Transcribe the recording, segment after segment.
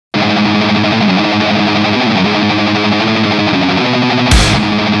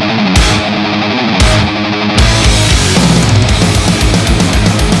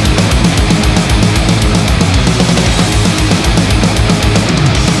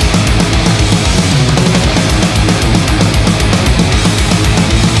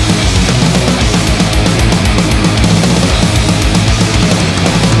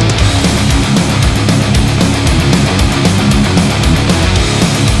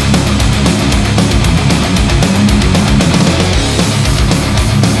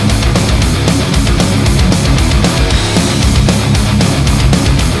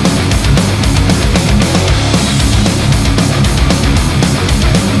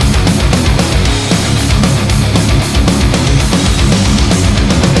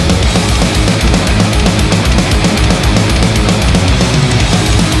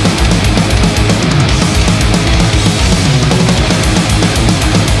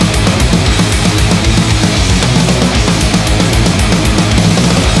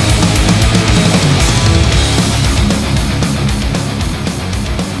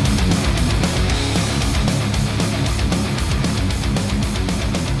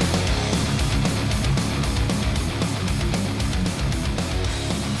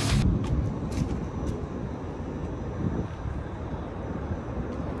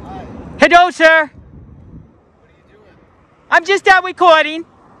sir? What are you doing? I'm just out recording.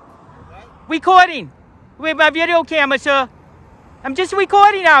 What? Recording. With my video camera, sir. I'm just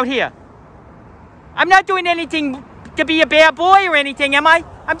recording out here. I'm not doing anything to be a bad boy or anything, am I?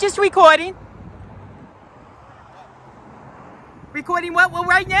 I'm just recording. Recording what? Well,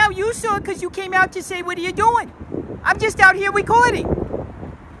 right now, you saw it because you came out to say, what are you doing? I'm just out here recording.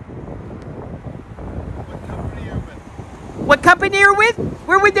 What company are you with? What company you're with?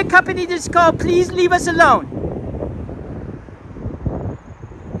 We're with the company that's called Please Leave Us Alone.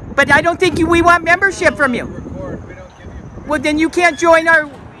 But I don't think we want membership from you. Record. We don't give you permission. Well, then you can't join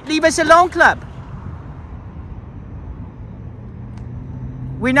our Leave Us Alone club.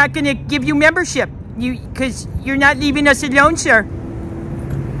 We're not going to give you membership because you're not leaving us alone, sir.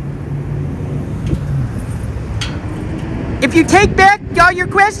 If you take back all your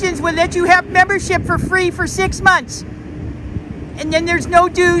questions, we'll let you have membership for free for 6 months. And then there's no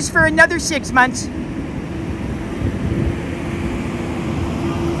dues for another 6 months.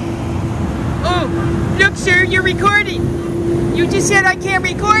 Oh, look, sir, you're recording. You just said I can't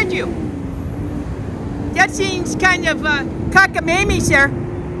record you. That seems kind of cockamamie, sir.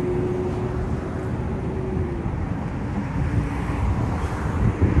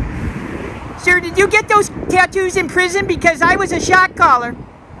 Sir, did you get those tattoos in prison? Because I was a shot caller.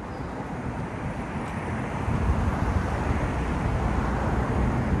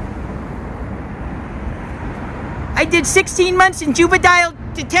 I did 16 months in juvenile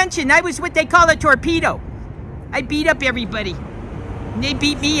detention. I was what they call a torpedo. I beat up everybody. And they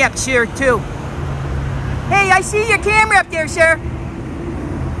beat me up, sir, too. Hey, I see your camera up there, sir.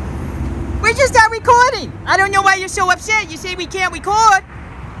 We're just out recording. I don't know why you're so upset. You say we can't record.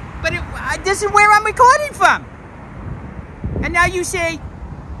 But this is where I'm recording from. And now you say,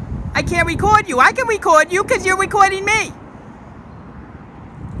 I can't record you. I can record you because you're recording me.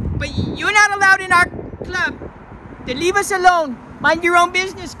 But you're not allowed in our club. To leave us alone. Mind your own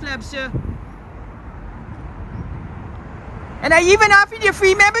business club, sir. And I even offered you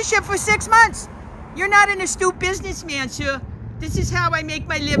free membership for 6 months. You're not an astute businessman, sir. This is how I make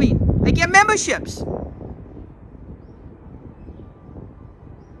my living. I get memberships.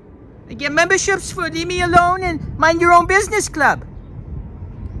 I get memberships for Leave Me Alone and Mind Your Own Business Club.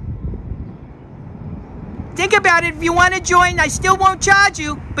 Think about it. If you want to join, I still won't charge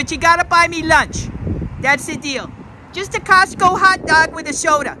you, but you gotta buy me lunch. That's the deal. Just a Costco hot dog with a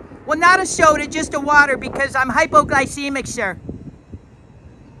soda. Well, not a soda, just a water because I'm hypoglycemic, sir.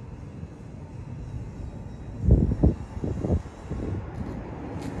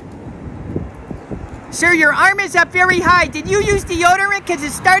 Sir, your arm is up very high. Did you use deodorant? Because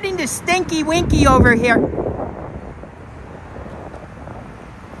it's starting to stinky winky over here.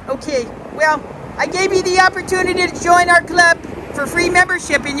 Okay, well, I gave you the opportunity to join our club for free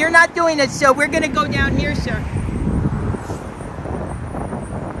membership, and you're not doing it, so we're going to go down here, sir.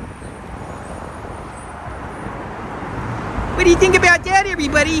 What do you think about that,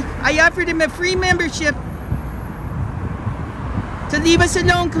 everybody? I offered him a free membership to Leave Us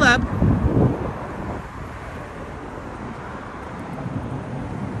Alone Club.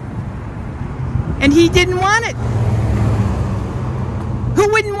 And he didn't want it.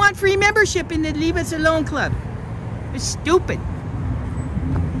 Who wouldn't want free membership in the Leave Us Alone Club? It's stupid.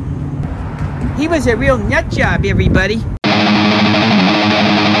 He was a real nut job, everybody.